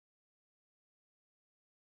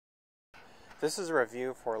This is a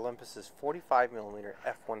review for Olympus's 45mm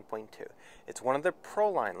f1.2. It's one of their Pro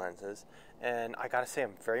line lenses, and I gotta say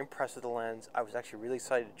I'm very impressed with the lens. I was actually really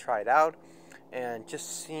excited to try it out, and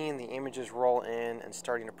just seeing the images roll in and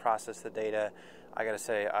starting to process the data, I gotta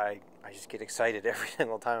say I just get excited every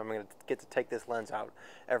single time I'm gonna get to take this lens out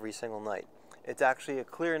every single night. It's actually a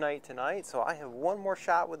clear night tonight, so I have one more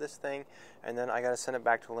shot with this thing, and then I gotta send it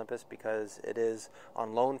back to Olympus because it is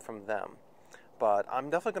on loan from them. But I'm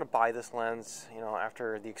definitely going to buy this lens,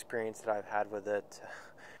 after the experience that I've had with it.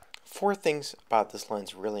 Four things about this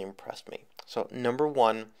lens really impressed me. So number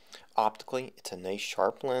one, optically, it's a nice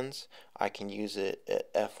sharp lens. I can use it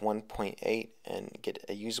at f1.8 and get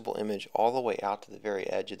a usable image all the way out to the very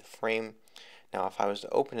edge of the frame. Now if I was to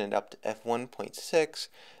open it up to f1.6,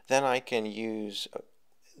 then I can use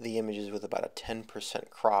the images with about a 10%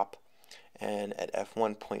 crop. And at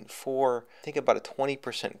f1.4, I think about a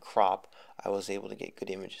 20% crop, I was able to get good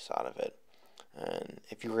images out of it. And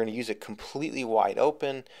if you were going to use it completely wide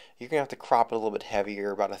open, you're going to have to crop it a little bit heavier,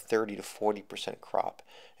 about a 30 to 40% crop,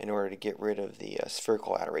 in order to get rid of the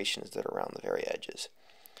spherical aberrations that are around the very edges.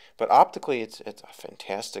 But optically, it's a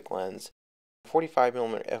fantastic lens.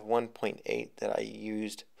 45mm f1.8 that I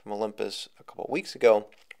used from Olympus a couple of weeks ago,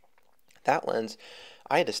 that lens,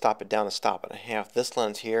 I had to stop it down a stop and a half. This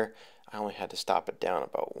lens here, I only had to stop it down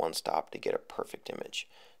about one stop to get a perfect image.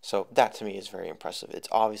 So that to me is very impressive. It's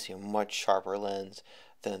obviously a much sharper lens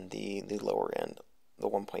than the lower end, the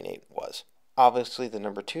 1.8 was. Obviously the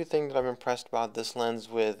number two thing that I'm impressed about this lens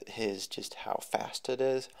with is just how fast it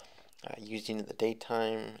is. Using it in the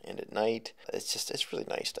daytime and at night, it's really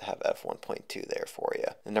nice to have f1.2 there for you.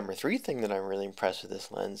 The number three thing that I'm really impressed with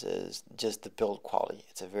this lens is just the build quality.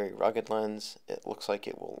 It's a very rugged lens. It looks like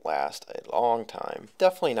it will last a long time.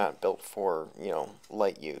 Definitely not built for,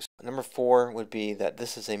 light use. Number four would be that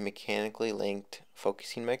this is a mechanically linked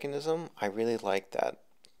focusing mechanism. I really like that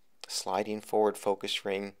sliding forward focus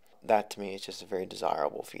ring. That to me is just a very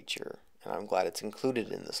desirable feature, and I'm glad it's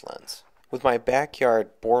included in this lens. With my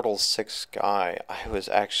backyard Bortle 6 sky, I was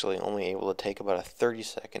actually only able to take about a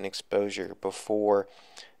 30-second exposure before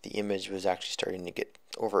the image was actually starting to get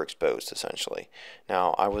overexposed, essentially.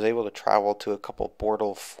 Now, I was able to travel to a couple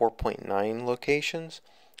Bortle 4.9 locations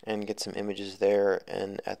and get some images there,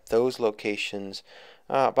 and at those locations,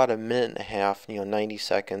 about a minute and a half, 90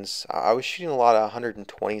 seconds. I was shooting a lot of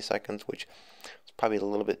 120 seconds, which was probably a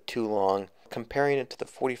little bit too long. Comparing it to the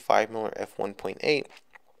 45mm f1.8,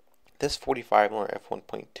 this 45mm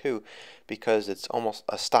f1.2, because it's almost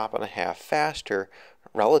a stop and a half faster,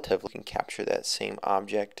 relatively can capture that same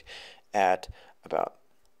object at about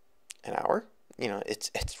an hour.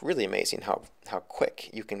 It's really amazing how quick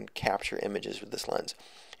you can capture images with this lens.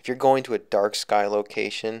 If you're going to a dark sky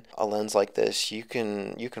location, a lens like this, you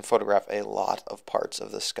can photograph a lot of parts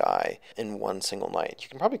of the sky in one single night. You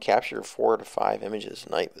can probably capture 4 to 5 images a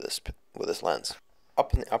night with this lens.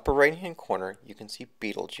 Up in the upper right hand corner, you can see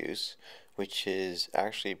Betelgeuse, which is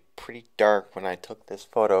actually pretty dark when I took this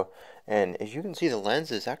photo, and as you can see, the lens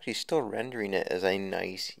is actually still rendering it as a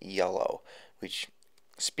nice yellow, which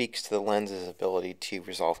speaks to the lens's ability to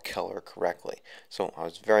resolve color correctly. So I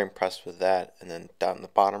was very impressed with that. And then down in the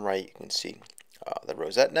bottom right, you can see the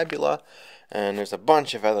Rosette Nebula, and there's a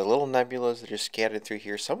bunch of other little nebulas that are scattered through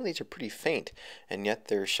here. Some of these are pretty faint, and yet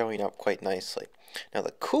they're showing up quite nicely. Now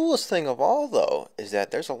the coolest thing of all, though, is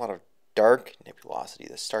that there's a lot of dark nebulosity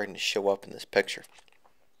that's starting to show up in this picture.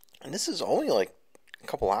 And this is only like a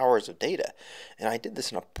couple hours of data, and I did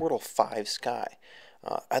this in a Bortle 5 sky.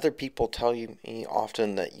 Other people tell me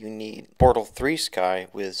often that you need Bortle 3 sky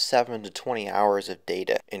with 7 to 20 hours of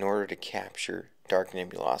data in order to capture dark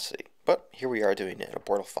nebulosity. But here we are doing it in a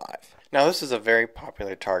Bortle 5. Now this is a very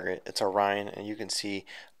popular target. It's Orion, and you can see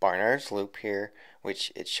Barnard's Loop here,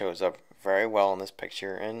 which it shows up very well in this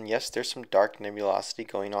picture. And yes, there's some dark nebulosity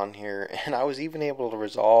going on here, and I was even able to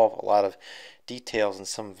resolve a lot of details in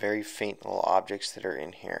some very faint little objects that are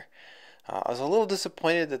in here. I was a little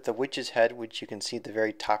disappointed that the witch's head, which you can see at the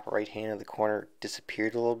very top right hand of the corner,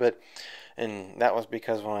 disappeared a little bit, and that was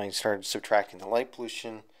because when I started subtracting the light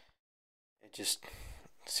pollution, it just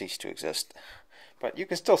ceased to exist. But you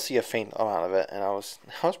can still see a faint amount of it, and I was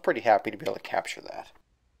pretty happy to be able to capture that.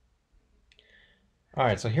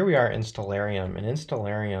 Alright, so here we are in Stellarium, and in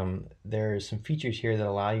Stellarium there's some features here that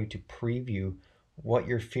allow you to preview what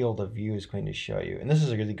your field of view is going to show you. And this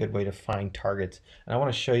is a really good way to find targets. And I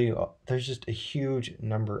want to show you, there's just a huge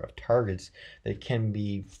number of targets that can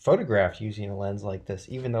be photographed using a lens like this,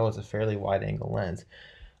 even though it's a fairly wide angle lens.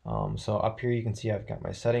 So up here you can see I've got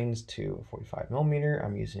my settings to 45mm.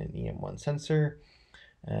 I'm using an EM1 sensor.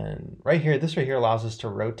 And right here, this right here allows us to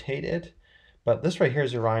rotate it. But this right here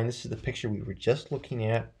is Orion. This is the picture we were just looking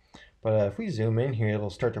at. But if we zoom in here, it'll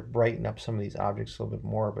start to brighten up some of these objects a little bit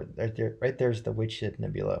more. But right there's the Witchhead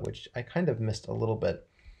Nebula, which I kind of missed a little bit.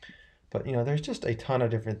 But you know, there's just a ton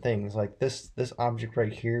of different things. Like this object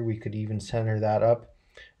right here, we could even center that up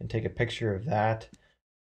and take a picture of that.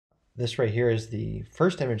 This right here is the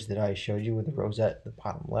first image that I showed you with the rosette in the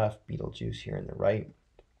bottom left, Betelgeuse here in the right.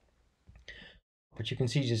 But you can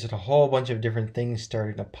see just a whole bunch of different things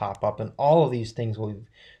starting to pop up, and all of these things will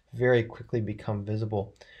very quickly become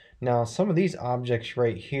visible. Now, some of these objects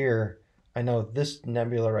right here, I know this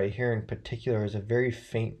nebula right here in particular is a very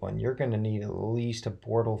faint one. You're going to need at least a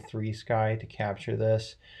Bortle 3 sky to capture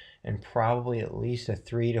this, and probably at least a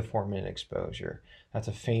 3 to 4 minute exposure. That's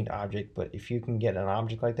a faint object, but if you can get an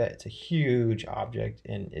object like that, it's a huge object,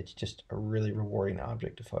 and it's just a really rewarding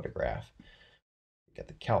object to photograph. Got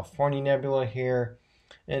the California Nebula here.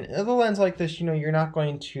 And with a lens like this, you know, you're not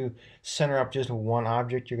going to center up just one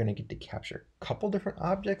object. You're going to get to capture a couple different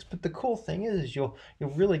objects. But the cool thing is you'll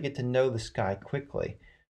really get to know the sky quickly.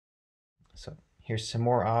 So here's some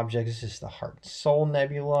more objects. This is the Heart and Soul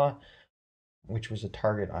Nebula, which was a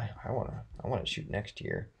target I want to shoot next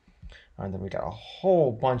year. And then we got a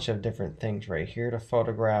whole bunch of different things right here to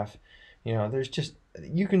photograph. You know, there's just,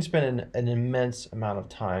 you can spend an immense amount of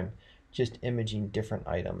time just imaging different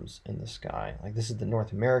items in the sky. Like this is the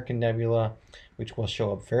North American Nebula, which will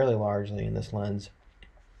show up fairly largely in this lens.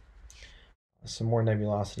 Some more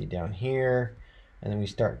nebulosity down here, and then we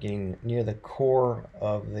start getting near the core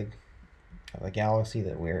of the galaxy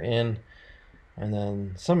that we're in. And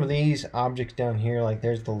then some of these objects down here, like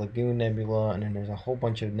there's the Lagoon Nebula, and then there's a whole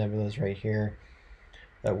bunch of nebulas right here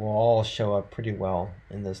that will all show up pretty well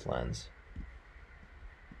in this lens.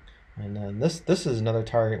 And then this is another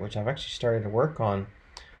target which I've actually started to work on.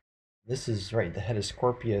 This is right the head of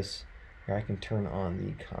Scorpius. Here I can turn on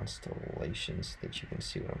the constellations so that you can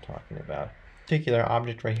see what I'm talking about. This particular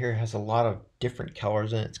object right here has a lot of different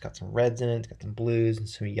colors in it. It's got some reds in it, it's got some blues and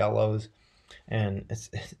some yellows. And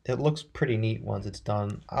it looks pretty neat once it's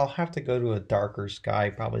done. I'll have to go to a darker sky,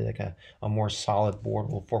 probably like a more solid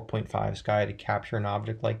Bortle 4.5 sky to capture an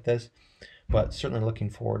object like this. But certainly looking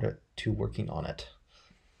forward to working on it.